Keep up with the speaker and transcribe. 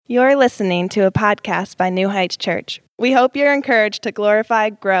You're listening to a podcast by New Heights Church. We hope you're encouraged to glorify,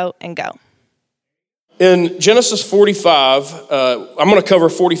 grow, and go. In Genesis 45, I'm going to cover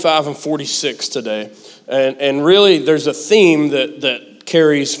 45 and 46 today. And really, there's a theme that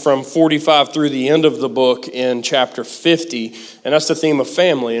carries from 45 through the end of the book in chapter 50, and that's the theme of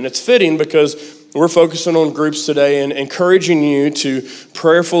family. And it's fitting because we're focusing on groups today and encouraging you to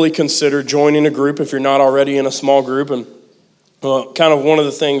prayerfully consider joining a group if you're not already in a small group. And kind of one of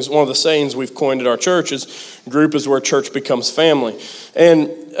the sayings we've coined at our church is group is where church becomes family.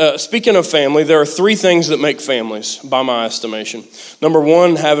 And speaking of family, there are three things that make families, by my estimation. Number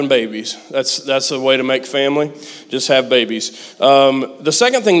one, having babies. That's a way to make family. Just have babies. The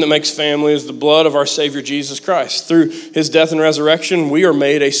second thing that makes family is the blood of our Savior Jesus Christ. Through his death and resurrection, we are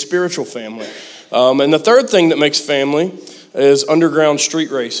made a spiritual family. And the third thing that makes family is underground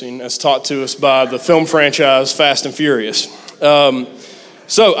street racing, as taught to us by the film franchise Fast and Furious.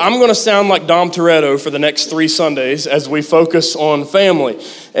 So I'm going to sound like Dom Toretto for the next 3 Sundays as we focus on family.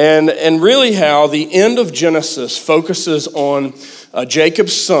 And really how the end of Genesis focuses on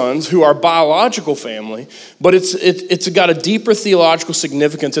Jacob's sons, who are biological family, but it's got a deeper theological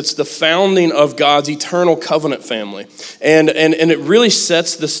significance. It's the founding of God's eternal covenant family. And it really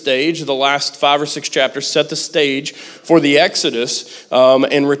sets the stage. The last 5 or 6 chapters set the stage for the Exodus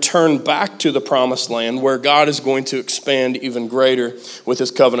and return back to the promised land where God is going to expand even greater with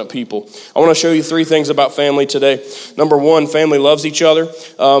his covenant people. I want to show you 3 things about family today. Number one, family loves each other.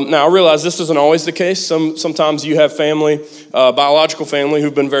 Now, I realize this isn't always the case. Sometimes you have family, biological family,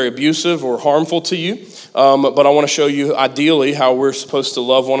 who've been very abusive or harmful to you. But I want to show you, ideally, how we're supposed to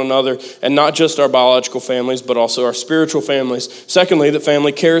love one another, and not just our biological families, but also our spiritual families. Secondly, that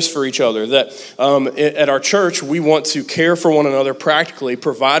family cares for each other. That at our church, we want to care for one another practically,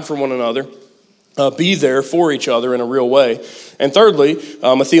 provide for one another, be there for each other in a real way. And thirdly,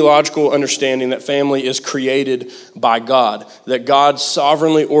 a theological understanding that family is created by God, that God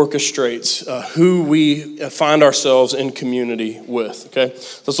sovereignly orchestrates who we find ourselves in community with. Okay,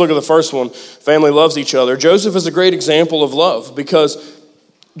 let's look at the first one. Family loves each other. Joseph is a great example of love because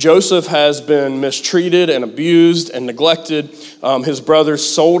Joseph has been mistreated and abused and neglected. His brothers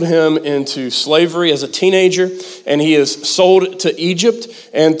sold him into slavery as a teenager, and he is sold to Egypt.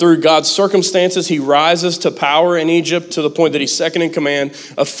 And through God's circumstances, he rises to power in Egypt to the point that he's second in command.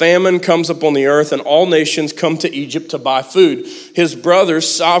 A famine comes upon the earth, and all nations come to Egypt to buy food. His brothers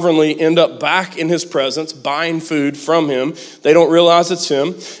sovereignly end up back in his presence, buying food from him. They don't realize it's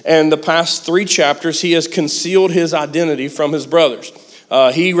him. And the past 3 chapters, he has concealed his identity from his brothers.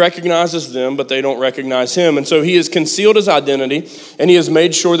 He recognizes them, but they don't recognize him. And so he has concealed his identity, and he has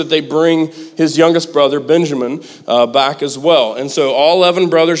made sure that they bring his youngest brother, Benjamin, back as well. And so all 11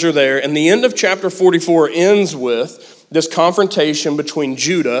 brothers are there. And the end of chapter 44 ends with this confrontation between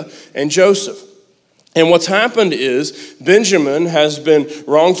Judah and Joseph. And what's happened is Benjamin has been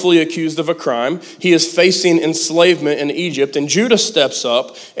wrongfully accused of a crime. He is facing enslavement in Egypt, and Judah steps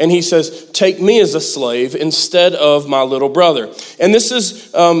up and he says, "Take me as a slave instead of my little brother." And this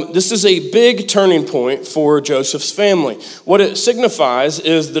is a big turning point for Joseph's family. What it signifies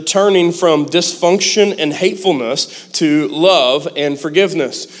is the turning from dysfunction and hatefulness to love and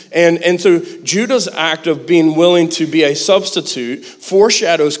forgiveness. And so Judah's act of being willing to be a substitute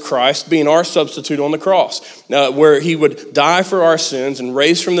foreshadows Christ being our substitute on the cross, where he would die for our sins and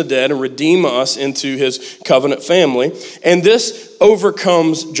raise from the dead and redeem us into his covenant family. And this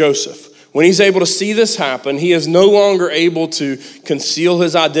overcomes Joseph. When he's able to see this happen, he is no longer able to conceal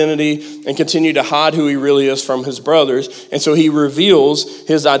his identity and continue to hide who he really is from his brothers. And so he reveals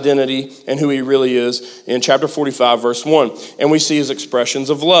his identity and who he really is in chapter 45, verse 1. And we see his expressions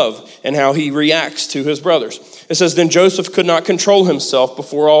of love and how he reacts to his brothers. It says, "Then Joseph could not control himself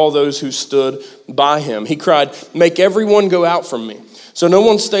before all those who stood by him. He cried, 'Make everyone go out from me.' So no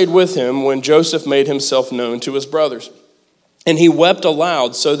one stayed with him when Joseph made himself known to his brothers. And he wept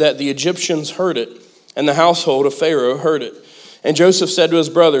aloud so that the Egyptians heard it, and the household of Pharaoh heard it. And Joseph said to his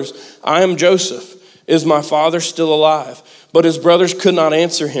brothers, 'I am Joseph. Is my father still alive?' But his brothers could not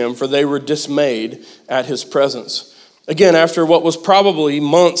answer him, for they were dismayed at his presence." Again, after what was probably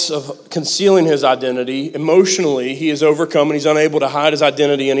months of concealing his identity, emotionally, he is overcome and he's unable to hide his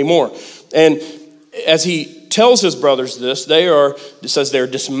identity anymore. And as he tells his brothers this, it says they're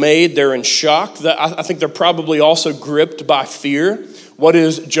dismayed, they're in shock. I think they're probably also gripped by fear. What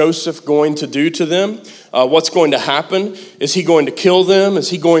is Joseph going to do to them? What's going to happen? Is he going to kill them? Is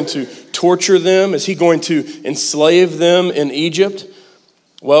he going to torture them? Is he going to enslave them in Egypt?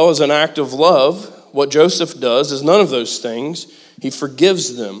 Well, as an act of love, what Joseph does is none of those things. He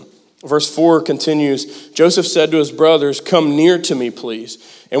forgives them Verse 4 continues, Joseph said to his brothers, "Come near to me, please."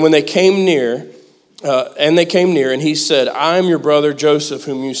 And when they came near, and he said, "I am your brother Joseph,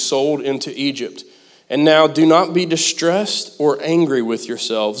 whom you sold into Egypt. And now do not be distressed or angry with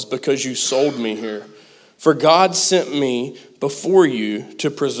yourselves because you sold me here. For God sent me before you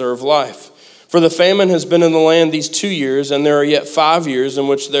to preserve life. For the famine has been in the land these 2 years, and there are yet 5 years in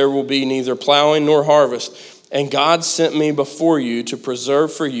which there will be neither plowing nor harvest. And God sent me before you to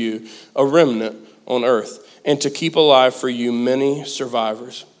preserve for you a remnant on earth, and to keep alive for you many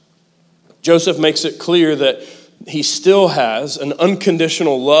survivors." Joseph makes it clear that he still has an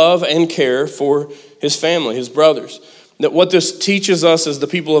unconditional love and care for his family, his brothers. That what this teaches us as the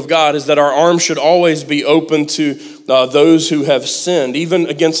people of God is that our arms should always be open to those who have sinned, even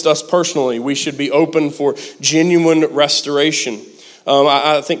against us personally. We should be open for genuine restoration.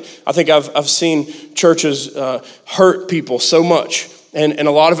 I think I've seen churches hurt people so much, and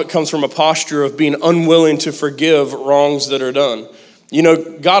a lot of it comes from a posture of being unwilling to forgive wrongs that are done. You know,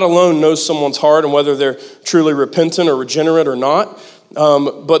 God alone knows someone's heart and whether they're truly repentant or regenerate or not.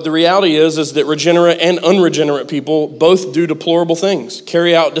 But the reality is that regenerate and unregenerate people both do deplorable things,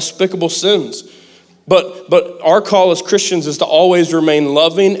 carry out despicable sins. But our call as Christians is to always remain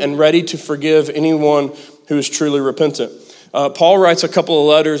loving and ready to forgive anyone who is truly repentant. Paul writes a couple of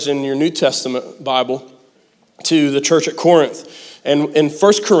letters in your New Testament Bible to the church at Corinth. And in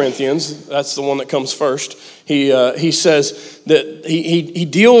 1 Corinthians, that's the one that comes first, he says that he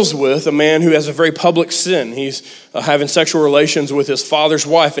deals with a man who has a very public sin. He's having sexual relations with his father's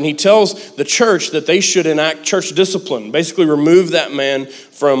wife. And he tells the church that they should enact church discipline, basically remove that man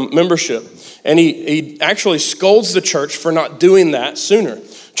from membership. And he actually scolds the church for not doing that sooner.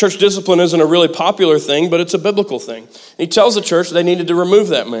 Church discipline isn't a really popular thing, but it's a biblical thing. He tells the church they needed to remove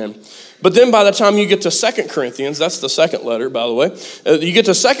that man. But then by the time you get to 2 Corinthians, that's the second letter, by the way, you get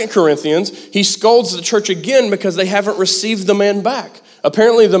to 2 Corinthians, he scolds the church again because they haven't received the man back.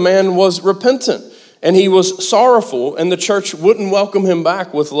 Apparently the man was repentant and he was sorrowful, and the church wouldn't welcome him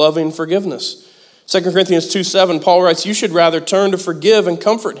back with loving forgiveness. 2 Corinthians 2:7, Paul writes, "You should rather turn to forgive and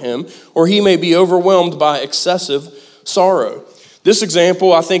comfort him, or he may be overwhelmed by excessive sorrow." This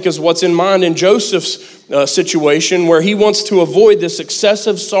example, I think, is what's in mind in Joseph's situation, where he wants to avoid this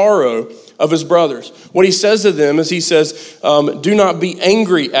excessive sorrow of his brothers. What he says to them is he says, do not be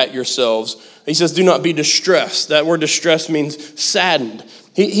angry at yourselves. He says, do not be distressed. That word distressed means saddened.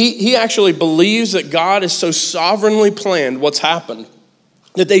 He actually believes that God has so sovereignly planned what's happened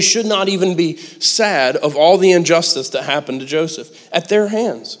that they should not even be sad of all the injustice that happened to Joseph at their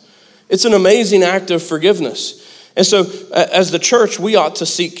hands. It's an amazing act of forgiveness. And so as the church, we ought to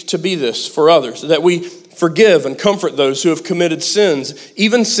seek to be this for others, that we forgive and comfort those who have committed sins,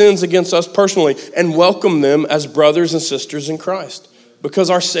 even sins against us personally, and welcome them as brothers and sisters in Christ, because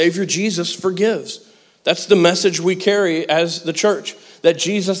our Savior Jesus forgives. That's the message we carry as the church, that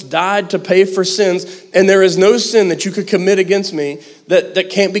Jesus died to pay for sins, and there is no sin that you could commit against me that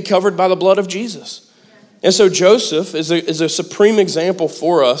can't be covered by the blood of Jesus. And so Joseph is a supreme example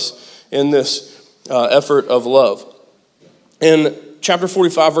for us in this effort of love. In chapter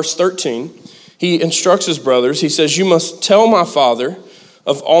 45, verse 13, he instructs his brothers. He says, "You must tell my father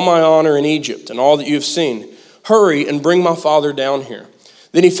of all my honor in Egypt and all that you have seen. Hurry and bring my father down here."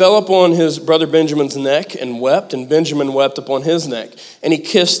 Then he fell upon his brother Benjamin's neck and wept, and Benjamin wept upon his neck. And he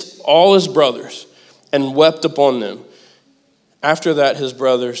kissed all his brothers and wept upon them. After that, his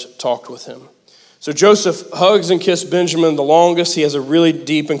brothers talked with him. So Joseph hugs and kisses Benjamin the longest. He has a really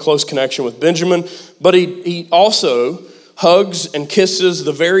deep and close connection with Benjamin. But he also hugs and kisses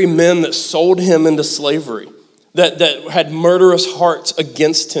the very men that sold him into slavery, that had murderous hearts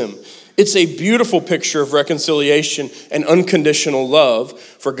against him. It's a beautiful picture of reconciliation and unconditional love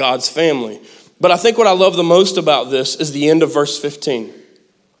for God's family. But I think what I love the most about this is the end of verse 15.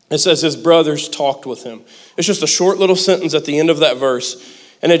 It says his brothers talked with him. It's just a short little sentence at the end of that verse,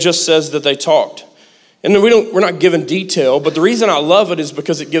 and it just says that they talked. And then we're not given detail, but the reason I love it is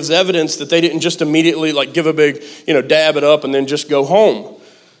because it gives evidence that they didn't just immediately give a big, dab it up and then just go home.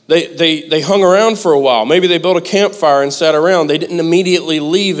 They hung around for a while. Maybe they built a campfire and sat around. They didn't immediately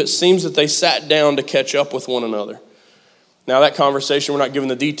leave. It seems that they sat down to catch up with one another. Now that conversation we're not given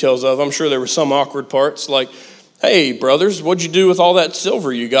the details of. I'm sure there were some awkward parts like, "Hey, brothers, what'd you do with all that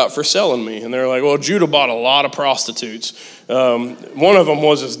silver you got for selling me?" And they're like, "Well, Judah bought a lot of prostitutes. One of them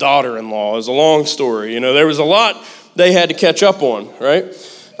was his daughter-in-law." It's a long story. There was a lot they had to catch up on, right?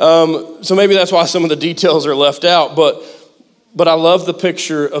 So maybe that's why some of the details are left out. But I love the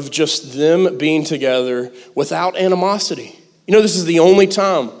picture of just them being together without animosity. This is the only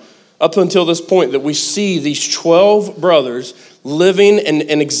time up until this point that we see these 12 brothers living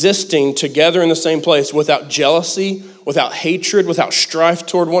and existing together in the same place without jealousy, without hatred, without strife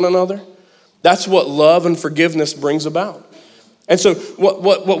toward one another. That's what love and forgiveness brings about. And so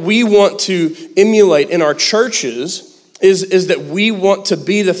what we want to emulate in our churches is that we want to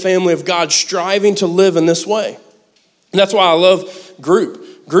be the family of God, striving to live in this way. And that's why I love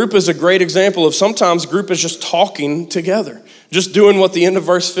group. Group is a great example of sometimes group is just talking together, just doing what the end of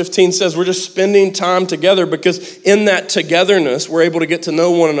verse 15 says. We're just spending time together because in that togetherness, we're able to get to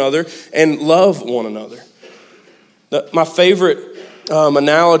know one another and love one another. My favorite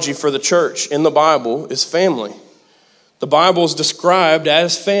analogy for the church in the Bible is family. The Bible is described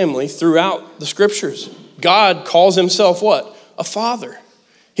as family throughout the scriptures. God calls himself what? A father.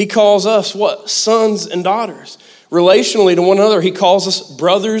 He calls us what? Sons and daughters. Relationally to one another, he calls us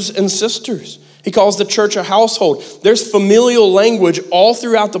brothers and sisters. He calls the church a household. There's familial language all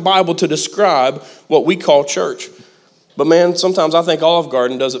throughout the Bible to describe what we call church. But man, sometimes I think Olive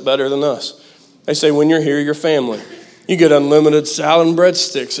Garden does it better than us. They say, when you're here, you're family. You get unlimited salad and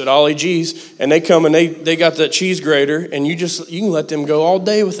breadsticks at Ollie G's, and they come and they got that cheese grater, and you can let them go all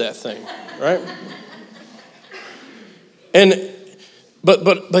day with that thing, right?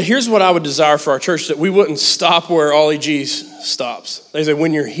 But here's what I would desire for our church, that we wouldn't stop where Ollie G's stops. They say,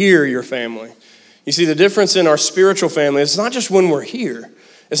 when you're here, you're family. You see, the difference in our spiritual family, it's not just when we're here.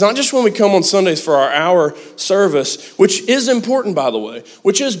 It's not just when we come on Sundays for our hour service, which is important, by the way,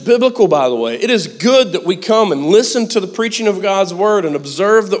 which is biblical, by the way. It is good that we come and listen to the preaching of God's word and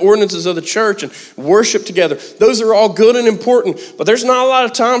observe the ordinances of the church and worship together. Those are all good and important, but there's not a lot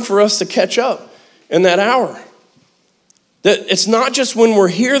of time for us to catch up in that hour. That it's not just when we're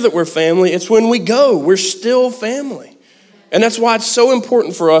here that we're family, it's when we go, we're still family. And that's why it's so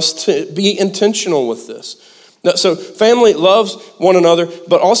important for us to be intentional with this. So family loves one another,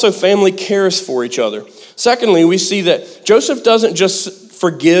 but also family cares for each other. Secondly, we see that Joseph doesn't just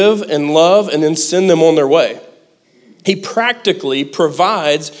forgive and love and then send them on their way. He practically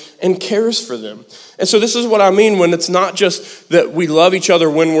provides and cares for them. And so this is what I mean when it's not just that we love each other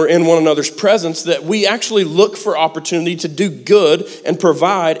when we're in one another's presence, that we actually look for opportunity to do good and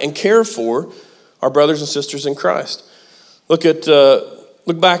provide and care for our brothers and sisters in Christ.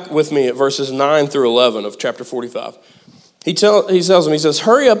 Look back with me at verses 9 through 11 of chapter 45. He tells him, he says,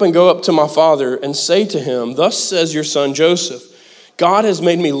 hurry up and go up to my father and say to him, thus says your son Joseph, God has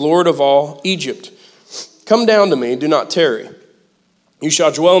made me Lord of all Egypt. Come down to me, do not tarry. You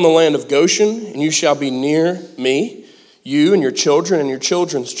shall dwell in the land of Goshen, and you shall be near me, you and your children and your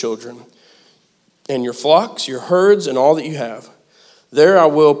children's children, and your flocks, your herds, and all that you have. There I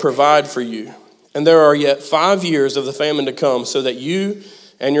will provide for you. And there are yet 5 years of the famine to come, so that you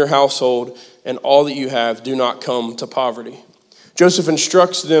and your household and all that you have do not come to poverty. Joseph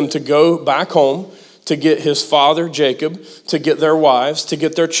instructs them to go back home, to get his father, Jacob, to get their wives, to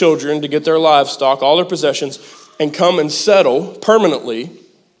get their children, to get their livestock, all their possessions, and come and settle permanently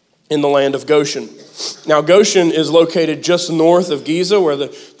in the land of Goshen. Now, Goshen is located just north of Giza, where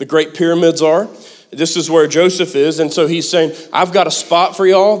the Great Pyramids are. This is where Joseph is, and so he's saying, I've got a spot for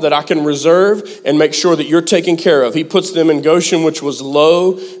y'all that I can reserve and make sure that you're taken care of. He puts them in Goshen, which was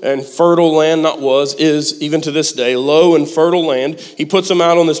low and fertile land, is even to this day, low and fertile land. He puts them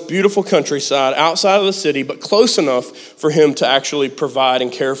out on this beautiful countryside outside of the city, but close enough for him to actually provide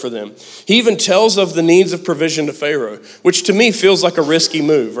and care for them. He even tells of the needs of provision to Pharaoh, which to me feels like a risky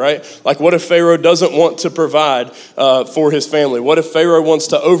move, right? Like, what if Pharaoh doesn't want to provide for his family? What if Pharaoh wants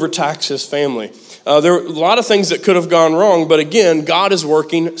to overtax his family? There are a lot of things that could have gone wrong, but again, God is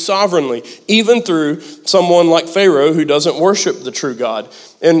working sovereignly, even through someone like Pharaoh who doesn't worship the true God.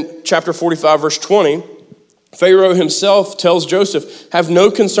 In chapter 45, verse 20, Pharaoh himself tells Joseph, have no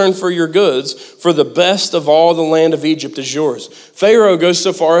concern for your goods, for the best of all the land of Egypt is yours. Pharaoh goes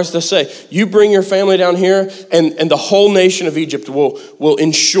so far as to say, you bring your family down here, and the whole nation of Egypt will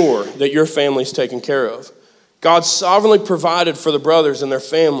ensure that your family is taken care of. God sovereignly provided for the brothers and their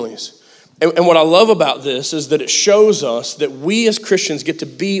families. And what I love about this is that it shows us that we as Christians get to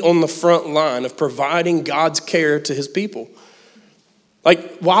be on the front line of providing God's care to his people.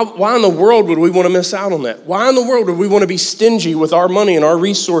 Like, why in the world would we want to miss out on that? Why in the world would we want to be stingy with our money and our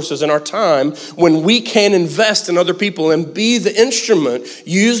resources and our time when we can invest in other people and be the instrument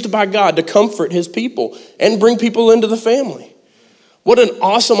used by God to comfort his people and bring people into the family? What an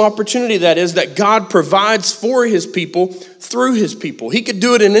awesome opportunity that is, that God provides for his people through his people. He could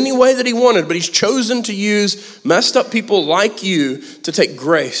do it in any way that he wanted, but he's chosen to use messed up people like you to take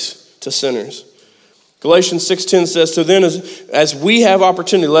grace to sinners. Galatians 6:10 says, so then as we have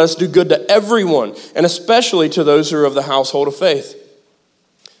opportunity, let us do good to everyone, and especially to those who are of the household of faith.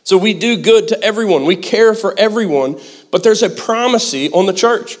 So we do good to everyone. We care for everyone. But there's a primacy on the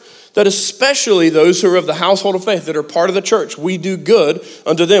church that especially those who are of the household of faith that are part of the church, we do good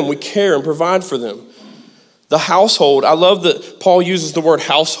unto them. We care and provide for them. The household, I love that Paul uses the word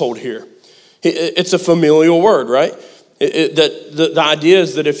household here. It's a familial word, right? The idea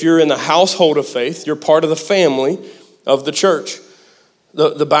is that if you're in the household of faith, you're part of the family of the church.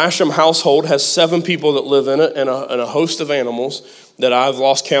 The Basham household has 7 people that live in it and a host of animals that I've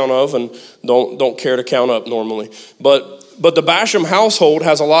lost count of and don't care to count up normally. But the Basham household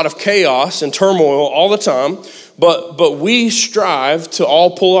has a lot of chaos and turmoil all the time, but we strive to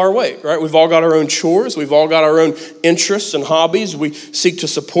all pull our weight, right? We've all got our own chores. We've all got our own interests and hobbies. We seek to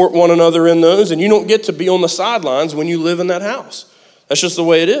support one another in those, and you don't get to be on the sidelines when you live in that house. That's just the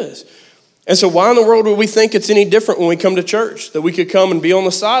way it is. And so why in the world would we think it's any different when we come to church, that we could come and be on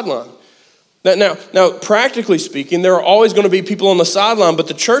the sideline? Now, practically speaking, there are always going to be people on the sideline, but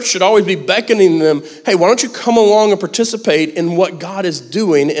the church should always be beckoning them, hey, why don't you come along and participate in what God is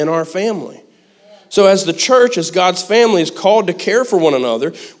doing in our family? So as the church, as God's family is called to care for one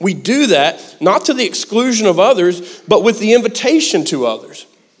another, we do that not to the exclusion of others, but with the invitation to others.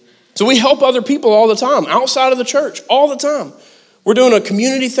 So we help other people all the time, outside of the church, all the time. We're doing a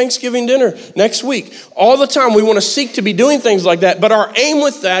community Thanksgiving dinner next week. All the time we want to seek to be doing things like that. But our aim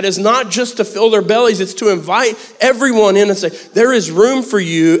with that is not just to fill their bellies. It's to invite everyone in and say, there is room for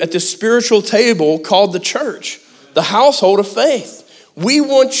you at this spiritual table called the church, the household of faith. We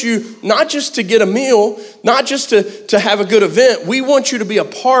want you not just to get a meal, not just to have a good event. We want you to be a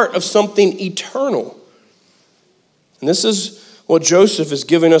part of something eternal. And this is what Joseph is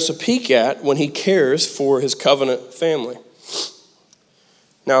giving us a peek at when he cares for his covenant family.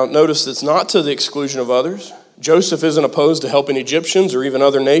 Now, notice it's not to the exclusion of others. Joseph isn't opposed to helping Egyptians or even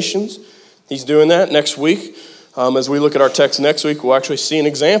other nations. He's doing that next week. As we look at our text next week, we'll actually see an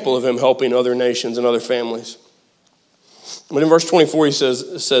example of him helping other nations and other families. But in verse 24, he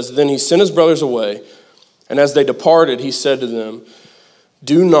says, then he sent his brothers away, and as they departed, he said to them,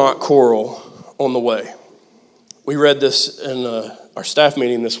 do not quarrel on the way. We read this in our staff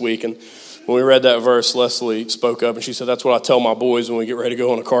meeting this week, and when we read that verse, Leslie spoke up and she said, that's what I tell my boys when we get ready to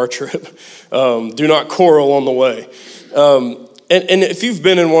go on a car trip. Do not quarrel on the way. And if you've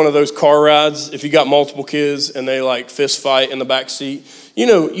been in one of those car rides, if you got multiple kids and they like fist fight in the back seat, you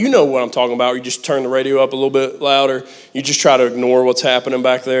know what I'm talking about. You just turn the radio up a little bit louder. You just try to ignore what's happening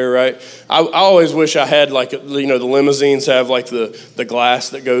back there, right? I always wish I had the limousines have like the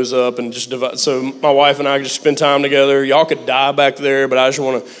glass that goes up and just divide. So my wife and I could just spend time together. Y'all could die back there, but I just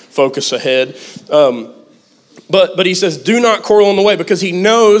want to focus ahead. But he says, do not quarrel on the way, because he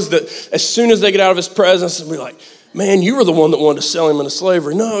knows that as soon as they get out of his presence, and be like, man, you were the one that wanted to sell him into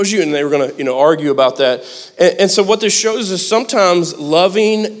slavery. No, it was you. And they were going to, argue about that. And so what this shows is sometimes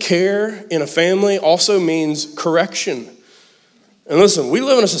loving care in a family also means correction. And listen, we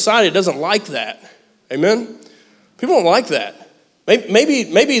live in a society that doesn't like that. Amen? People don't like that.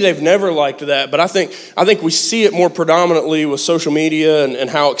 Maybe they've never liked that, but I think we see it more predominantly with social media and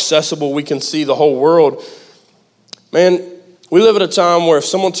how accessible we can see the whole world. Man, we live at a time where if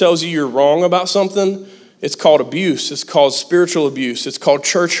someone tells you you're wrong about something, it's called abuse. It's called spiritual abuse. It's called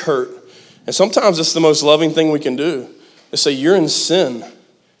church hurt. And sometimes it's the most loving thing we can do is say, you're in sin,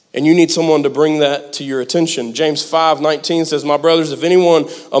 and you need someone to bring that to your attention. James 5:19 says, my brothers, if anyone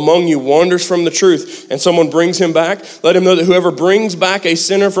among you wanders from the truth and someone brings him back, let him know that whoever brings back a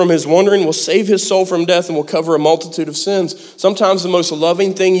sinner from his wandering will save his soul from death and will cover a multitude of sins. Sometimes the most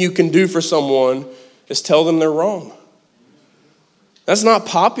loving thing you can do for someone is tell them they're wrong. That's not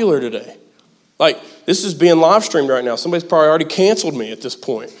popular today. This is being live streamed right now. Somebody's probably already canceled me at this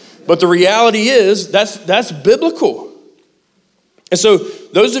point. But the reality is that's biblical. And so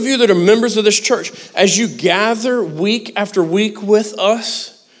those of you that are members of this church, as you gather week after week with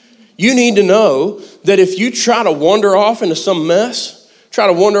us, you need to know that if you try to wander off into some mess, try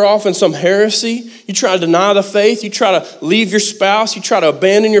to wander off in some heresy, you try to deny the faith, you try to leave your spouse, you try to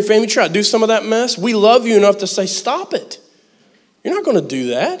abandon your family, you try to do some of that mess, we love you enough to say, stop it. You're not going to do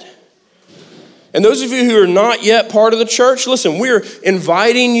that. And those of you who are not yet part of the church, listen, we're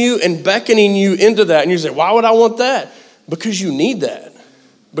inviting you and beckoning you into that. And you say, why would I want that? Because you need that.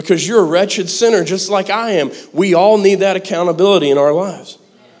 Because you're a wretched sinner just like I am. We all need that accountability in our lives.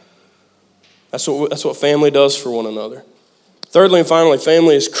 That's what family does for one another. Thirdly and finally,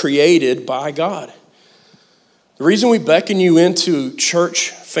 family is created by God. The reason we beckon you into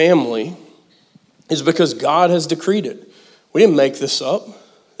church family is because God has decreed it. We didn't make this up.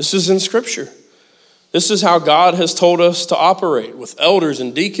 This is in Scripture. This is how God has told us to operate with elders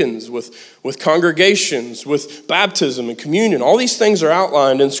and deacons, with congregations, with baptism and communion. All these things are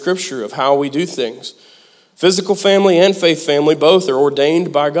outlined in Scripture of how we do things. Physical family and faith family, both are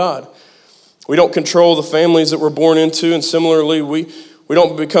ordained by God. We don't control the families that we're born into, and similarly, we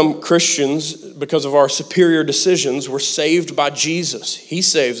don't become Christians because of our superior decisions. We're saved by Jesus. He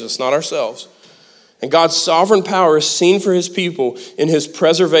saves us, not ourselves. And God's sovereign power is seen for his people in his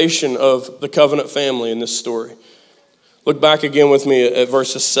preservation of the covenant family in this story. Look back again with me at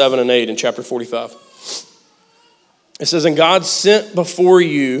verses 7 and 8 in chapter 45. It says, "And God sent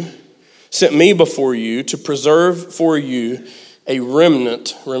me before you to preserve for you a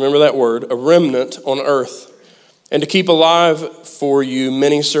remnant," remember that word, a remnant on earth, "and to keep alive for you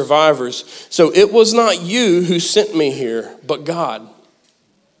many survivors. So it was not you who sent me here, but God.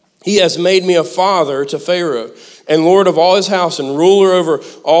 He has made me a father to Pharaoh and Lord of all his house and ruler over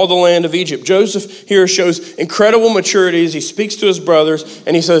all the land of Egypt." Joseph here shows incredible maturity as he speaks to his brothers,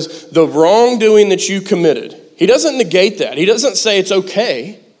 and he says, the wrongdoing that you committed. He doesn't negate that. He doesn't say it's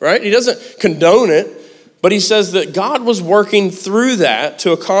okay, right? He doesn't condone it, but he says that God was working through that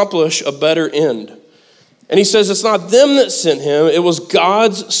to accomplish a better end. And he says it's not them that sent him, it was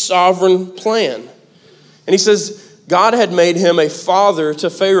God's sovereign plan. And he says God had made him a father to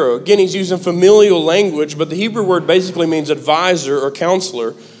Pharaoh. Again, he's using familial language, but the Hebrew word basically means advisor or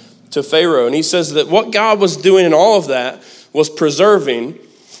counselor to Pharaoh. And he says that what God was doing in all of that was preserving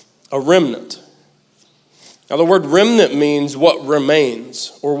a remnant. Now, the word remnant means what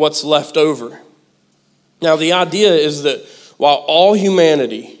remains or what's left over. Now, the idea is that while all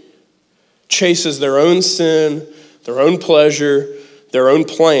humanity chases their own sin, their own pleasure, their own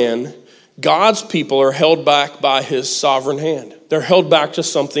plan, God's people are held back by his sovereign hand. They're held back to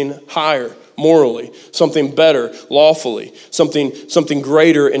something higher, morally, something better, lawfully, something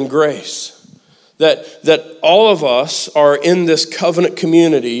greater in grace. That all of us are in this covenant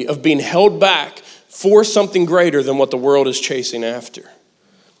community of being held back for something greater than what the world is chasing after.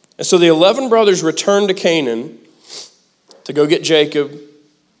 And so the 11 brothers return to Canaan to go get Jacob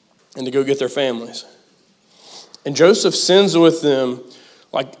and to go get their families. And Joseph sends with them,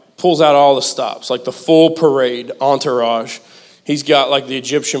 pulls out all the stops, like the full parade, entourage. He's got like the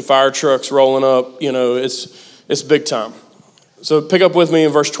Egyptian fire trucks rolling up. It's big time. So pick up with me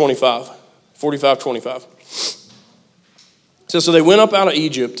in verse 25, 45-25. So they went up out of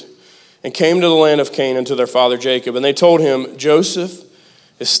Egypt and came to the land of Canaan to their father Jacob. And they told him, Joseph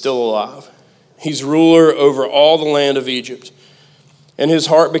is still alive. He's ruler over all the land of Egypt. And his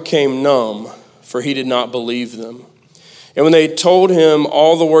heart became numb, for he did not believe them. And when they told him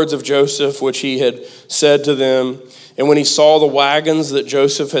all the words of Joseph, which he had said to them, and when he saw the wagons that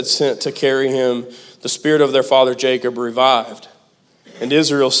Joseph had sent to carry him, the spirit of their father Jacob revived. And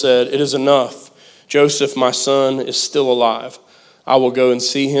Israel said, "It is enough. Joseph, my son, is still alive. I will go and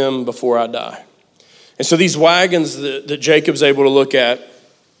see him before I die." And so these wagons that Jacob's able to look at,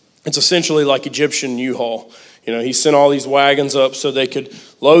 it's essentially like Egyptian U-Haul. He sent all these wagons up so they could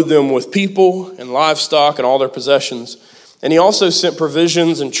load them with people and livestock and all their possessions. And he also sent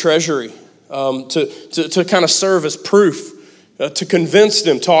provisions and treasury to kind of serve as proof, to convince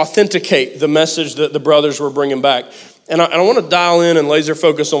them, to authenticate the message that the brothers were bringing back. And I want to dial in and laser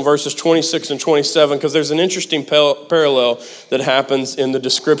focus on verses 26 and 27 because there's an interesting parallel that happens in the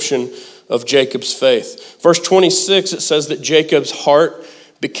description of Jacob's faith. Verse 26, it says that Jacob's heart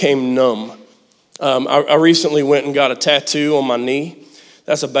became numb. I recently went and got a tattoo on my knee.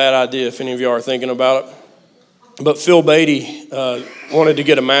 That's a bad idea if any of y'all are thinking about it. But Phil Beatty wanted to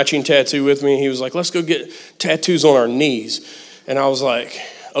get a matching tattoo with me. He was like, let's go get tattoos on our knees. And I was like,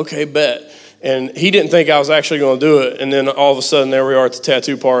 okay, bet. And he didn't think I was actually going to do it. And then all of a sudden, there we are at the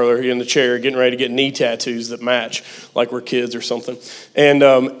tattoo parlor in the chair getting ready to get knee tattoos that match, like we're kids or something. And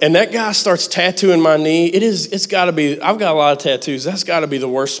that guy starts tattooing my knee. It's got to be, I've got a lot of tattoos. That's got to be the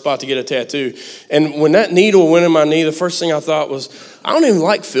worst spot to get a tattoo. And when that needle went in my knee, the first thing I thought was, I don't even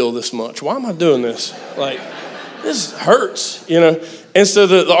like Phil this much. Why am I doing this? This hurts, And so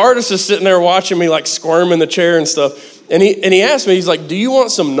the artist is sitting there watching me squirm in the chair and stuff. And he asked me, he's like, do you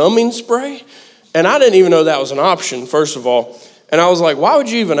want some numbing spray? And I didn't even know that was an option, first of all. And I was like, why would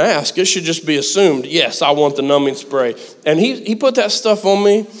you even ask? It should just be assumed, yes, I want the numbing spray. And he put that stuff on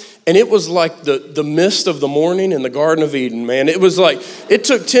me, and it was like the mist of the morning in the Garden of Eden, man. It was like, it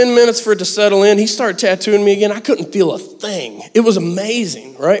took 10 minutes for it to settle in. He started tattooing me again. I couldn't feel a thing. It was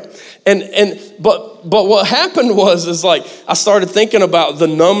amazing, right? But what happened was I started thinking about the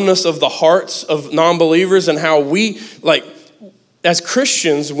numbness of the hearts of non-believers and how we, as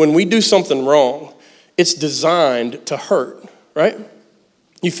Christians, when we do something wrong, it's designed to hurt, right?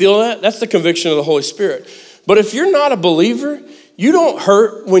 You feel that? That's the conviction of the Holy Spirit. But if you're not a believer, you don't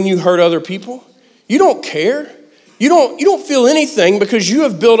hurt when you hurt other people. You don't care. You don't feel anything because you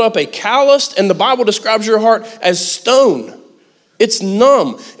have built up a calloused, and the Bible describes your heart as stone. It's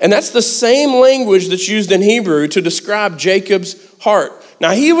numb. And that's the same language that's used in Hebrew to describe Jacob's heart.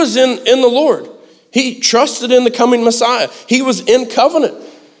 Now, he was in the Lord. He trusted in the coming Messiah. He was in covenant.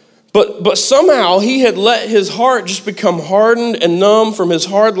 But somehow he had let his heart just become hardened and numb from his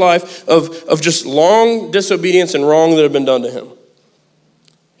hard life of just long disobedience and wrong that had been done to him.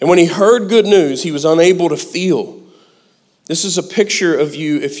 And when he heard good news, he was unable to feel. This is a picture of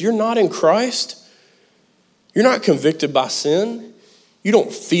you. If you're not in Christ, you're not convicted by sin. You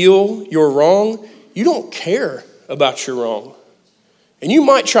don't feel you're wrong. You don't care about your wrong. And you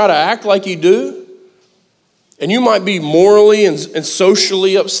might try to act like you do. And you might be morally and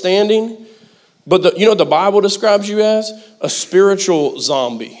socially upstanding. But you know what the Bible describes you as? A spiritual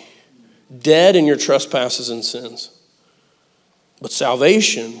zombie. Dead in your trespasses and sins. But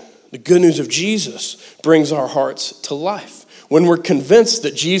salvation, the good news of Jesus, brings our hearts to life. When we're convinced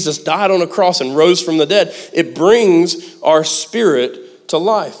that Jesus died on a cross and rose from the dead, it brings our spirit to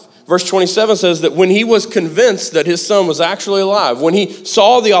life. Verse 27 says that when he was convinced that his son was actually alive, when he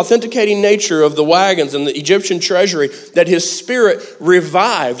saw the authenticating nature of the wagons and the Egyptian treasury, that his spirit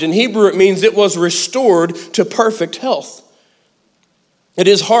revived. In Hebrew, it means it was restored to perfect health. That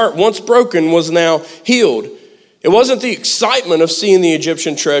his heart, once broken, was now healed. It wasn't the excitement of seeing the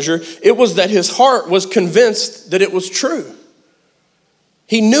Egyptian treasure. It was that his heart was convinced that it was true.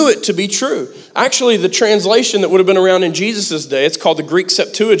 He knew it to be true. Actually, the translation that would have been around in Jesus' day, it's called the Greek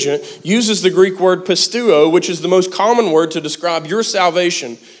Septuagint, uses the Greek word pisteuo, which is the most common word to describe your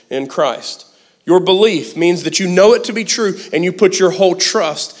salvation in Christ. Your belief means that you know it to be true and you put your whole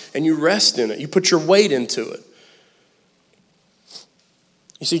trust and you rest in it. You put your weight into it.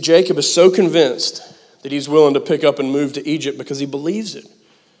 You see, Jacob is so convinced that he's willing to pick up and move to Egypt because he believes it.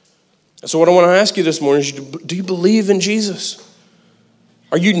 And so what I want to ask you this morning is, do you believe in Jesus?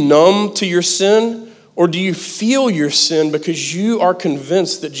 Are you numb to your sin, or do you feel your sin because you are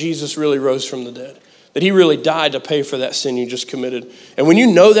convinced that Jesus really rose from the dead, that he really died to pay for that sin you just committed? And when you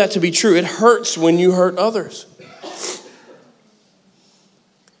know that to be true, it hurts when you hurt others.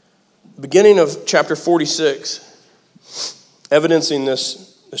 Beginning of chapter 46, evidencing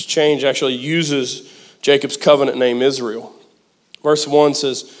this change, actually uses Jacob's covenant name, Israel. Verse 1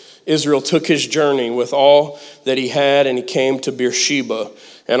 says, Israel took his journey with all that he had, and he came to Beersheba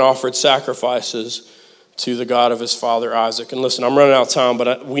and offered sacrifices to the God of his father Isaac. And listen, I'm running out of time,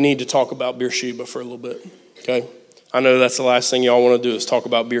 but we need to talk about Beersheba for a little bit, okay? I know that's the last thing y'all want to do is talk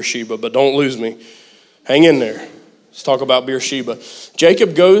about Beersheba, but don't lose me. Hang in there. Let's talk about Beersheba.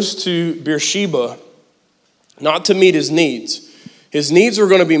 Jacob goes to Beersheba not to meet his needs. His needs were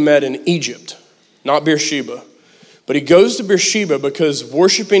going to be met in Egypt, not Beersheba. But he goes to Beersheba because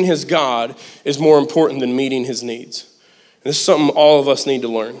worshiping his God is more important than meeting his needs. And this is something all of us need to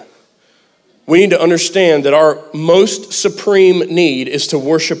learn. We need to understand that our most supreme need is to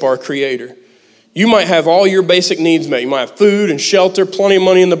worship our Creator. You might have all your basic needs met. You might have food and shelter, plenty of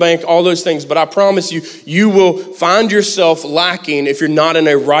money in the bank, all those things. But I promise you, you will find yourself lacking if you're not in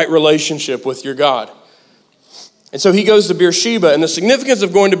a right relationship with your God. And so he goes to Beersheba. And the significance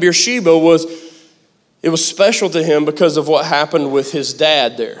of going to Beersheba was it was special to him because of what happened with his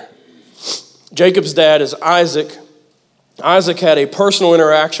dad there. Jacob's dad is Isaac. Isaac had a personal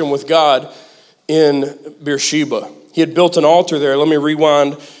interaction with God in Beersheba. He had built an altar there. Let me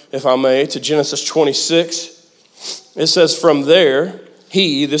rewind, if I may, to Genesis 26. It says, from there,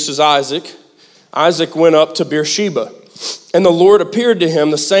 this is Isaac went up to Beersheba. And the Lord appeared to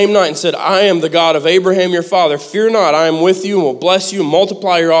him the same night and said, I am the God of Abraham your father. Fear not, I am with you and will bless you and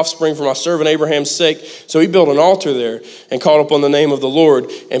multiply your offspring for my servant Abraham's sake. So he built an altar there and called upon the name of the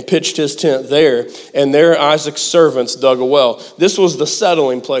Lord and pitched his tent there. And there Isaac's servants dug a well. This was the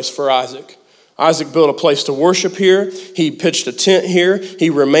settling place for Isaac. Isaac built a place to worship here. He pitched a tent here.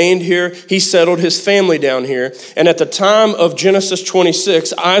 He remained here. He settled his family down here. And at the time of Genesis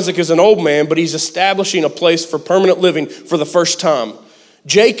 26, Isaac is an old man, but he's establishing a place for permanent living for the first time.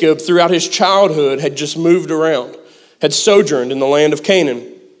 Jacob, throughout his childhood, had just moved around, had sojourned in the land of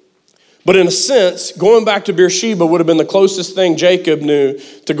Canaan. But in a sense, going back to Beersheba would have been the closest thing Jacob knew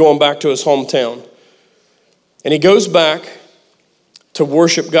to going back to his hometown. And he goes back to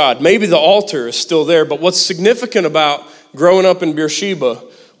worship God. Maybe the altar is still there, but what's significant about growing up in Beersheba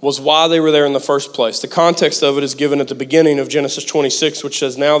was why they were there in the first place. The context of it is given at the beginning of Genesis 26, which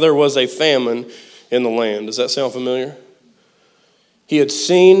says, now there was a famine in the land. Does that sound familiar? He had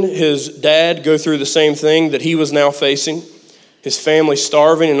seen his dad go through the same thing that he was now facing. his family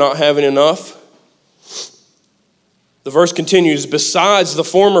starving and not having enough. The verse continues, besides the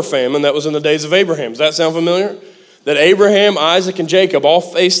former famine that was in the days of Abraham. Does that sound familiar? That Abraham, Isaac, and Jacob all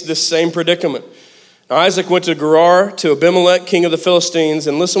faced this same predicament. Now, Isaac went to Gerar to Abimelech, king of the Philistines,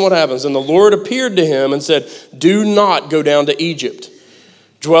 and listen what happens. And the Lord appeared to him and said, do not go down to Egypt.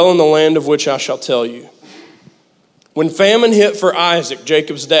 Dwell in the land of which I shall tell you. When famine hit for Isaac,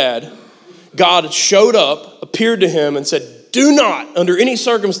 Jacob's dad, God showed up, appeared to him, and said, do not, under any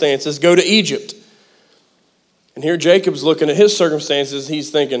circumstances, go to Egypt. And here Jacob's looking at his circumstances.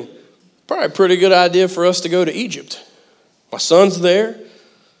 He's thinking, probably a pretty good idea for us to go to Egypt. My son's there.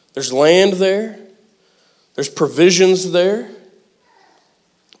 There's land there. There's provisions there.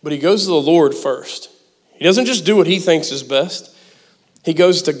 But he goes to the Lord first. He doesn't just do what he thinks is best. He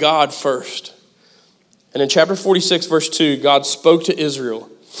goes to God first. And in chapter 46, verse 2, God spoke to Israel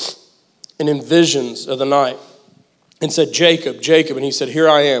and in visions of the night and said, Jacob, Jacob. And he said, here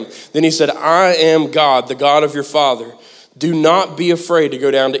I am. Then he said, I am God, the God of your father. Do not be afraid to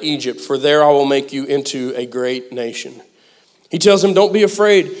go down to Egypt, for there I will make you into a great nation. He tells him, don't be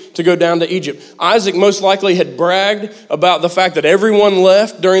afraid to go down to Egypt. Isaac most likely had bragged about the fact that everyone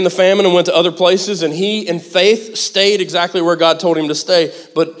left during the famine and went to other places, and he, in faith, stayed exactly where God told him to stay.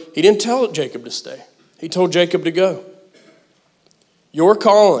 But he didn't tell Jacob to stay. He told Jacob to go. Your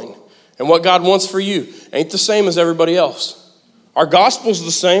calling and what God wants for you ain't the same as everybody else. Our gospel's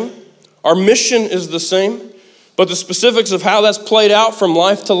the same. Our mission is the same. But the specifics of how that's played out from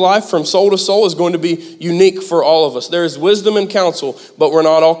life to life, from soul to soul, is going to be unique for all of us. There is wisdom and counsel, but we're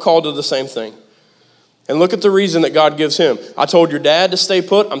not all called to the same thing. And look at the reason that God gives him. I told your dad to stay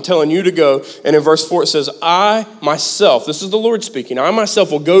put. I'm telling you to go. And in verse 4 it says, I myself, this is the Lord speaking, I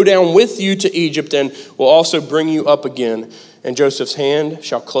myself will go down with you to Egypt and will also bring you up again. And Joseph's hand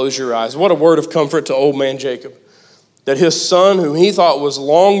shall close your eyes. What a word of comfort to old man Jacob. That his son, whom he thought was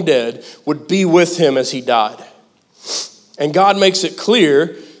long dead, would be with him as he died. And God makes it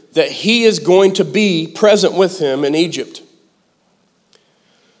clear that he is going to be present with him in Egypt.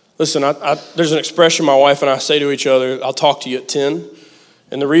 Listen, there's an expression my wife and I say to each other, I'll talk to you at 10.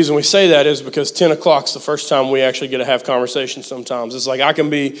 And the reason we say that is because 10 o'clock is the first time we actually get to have conversations sometimes. It's like I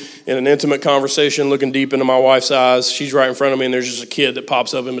can be in an intimate conversation looking deep into my wife's eyes. She's right in front of me and there's just a kid that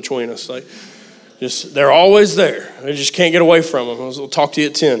pops up in between us. Like, just they're always there. I just can't get away from them. I'll talk to you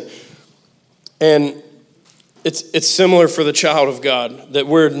at 10. And it's similar for the child of God, that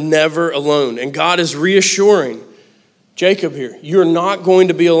we're never alone. And God is reassuring Jacob here, you're not going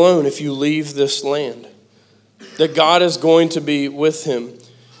to be alone if you leave this land. That God is going to be with him.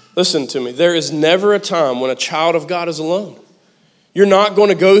 Listen to me, there is never a time when a child of God is alone. You're not going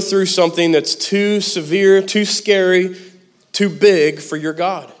to go through something that's too severe, too scary, too big for your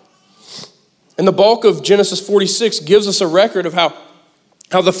God. And the bulk of Genesis 46 gives us a record of how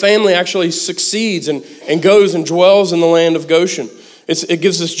the family actually succeeds and goes and dwells in the land of Goshen. It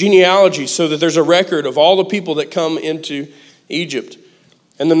gives us genealogy so that there's a record of all the people that come into Egypt.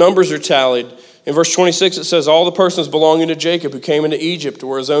 And the numbers are tallied. In verse 26, it says, all the persons belonging to Jacob who came into Egypt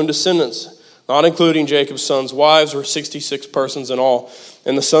were his own descendants, not including Jacob's sons' wives, were 66 persons in all.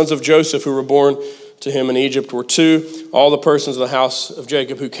 And the sons of Joseph who were born to him in Egypt were 2. All the persons of the house of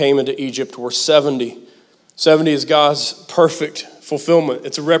Jacob who came into Egypt were 70. 70 is God's perfect fulfillment.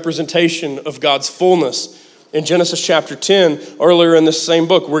 It's a representation of God's fullness. In Genesis chapter 10, earlier in this same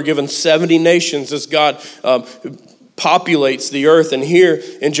book, we're given 70 nations as God populates the earth. And here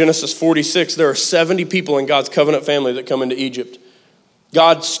in Genesis 46, there are 70 people in God's covenant family that come into Egypt.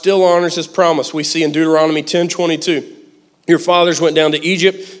 God still honors his promise. We see in Deuteronomy 10:22, your fathers went down to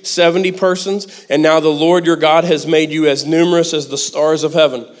Egypt, 70 persons, and now the Lord your God has made you as numerous as the stars of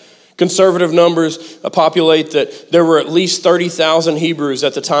heaven. Conservative numbers populate that there were at least 30,000 Hebrews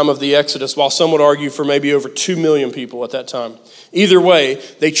at the time of the Exodus, while some would argue for maybe over 2 million people at that time. Either way,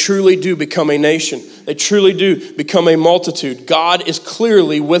 they truly do become a nation. They truly do become a multitude. God is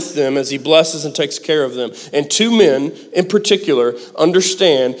clearly with them as he blesses and takes care of them. And 2 men in particular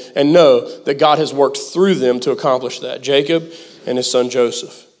understand and know that God has worked through them to accomplish that, Jacob and his son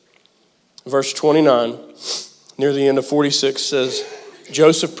Joseph. Verse 29, near the end of 46 says,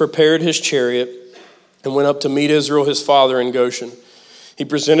 Joseph prepared his chariot and went up to meet Israel, his father, in Goshen. He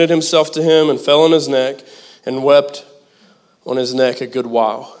presented himself to him and fell on his neck and wept on his neck a good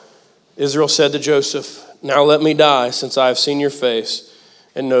while. Israel said to Joseph, now let me die, since I have seen your face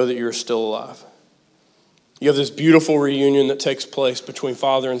and know that you are still alive. You have this beautiful reunion that takes place between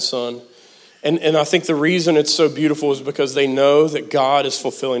father and son. And I think the reason it's so beautiful is because they know that God is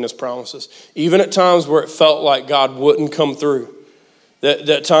fulfilling his promises. Even at times where it felt like God wouldn't come through.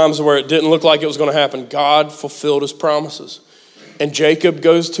 That times where it didn't look like it was going to happen, God fulfilled his promises. And Jacob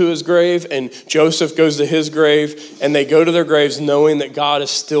goes to his grave, and Joseph goes to his grave, and they go to their graves knowing that God is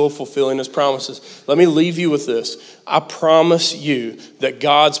still fulfilling his promises. Let me leave you with this. I promise you that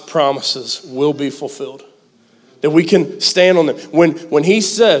God's promises will be fulfilled, that we can stand on them. When he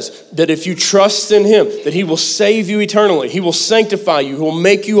says that if you trust in him, that he will save you eternally, he will sanctify you, he will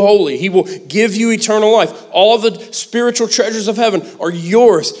make you holy, he will give you eternal life. All the spiritual treasures of heaven are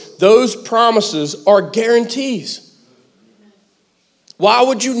yours. Those promises are guarantees. Why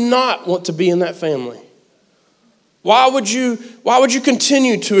would you not want to be in that family? Why would you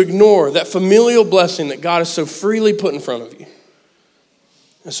continue to ignore that familial blessing that God has so freely put in front of you?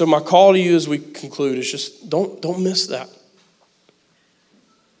 And so my call to you as we conclude is just don't miss that.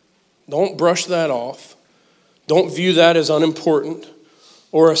 Don't brush that off. Don't view that as unimportant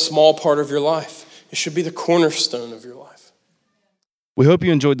or a small part of your life. It should be the cornerstone of your life. We hope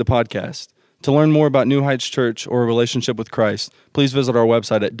you enjoyed the podcast. To learn more about New Heights Church or a relationship with Christ, please visit our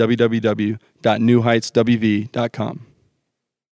website at www.newheightswv.com.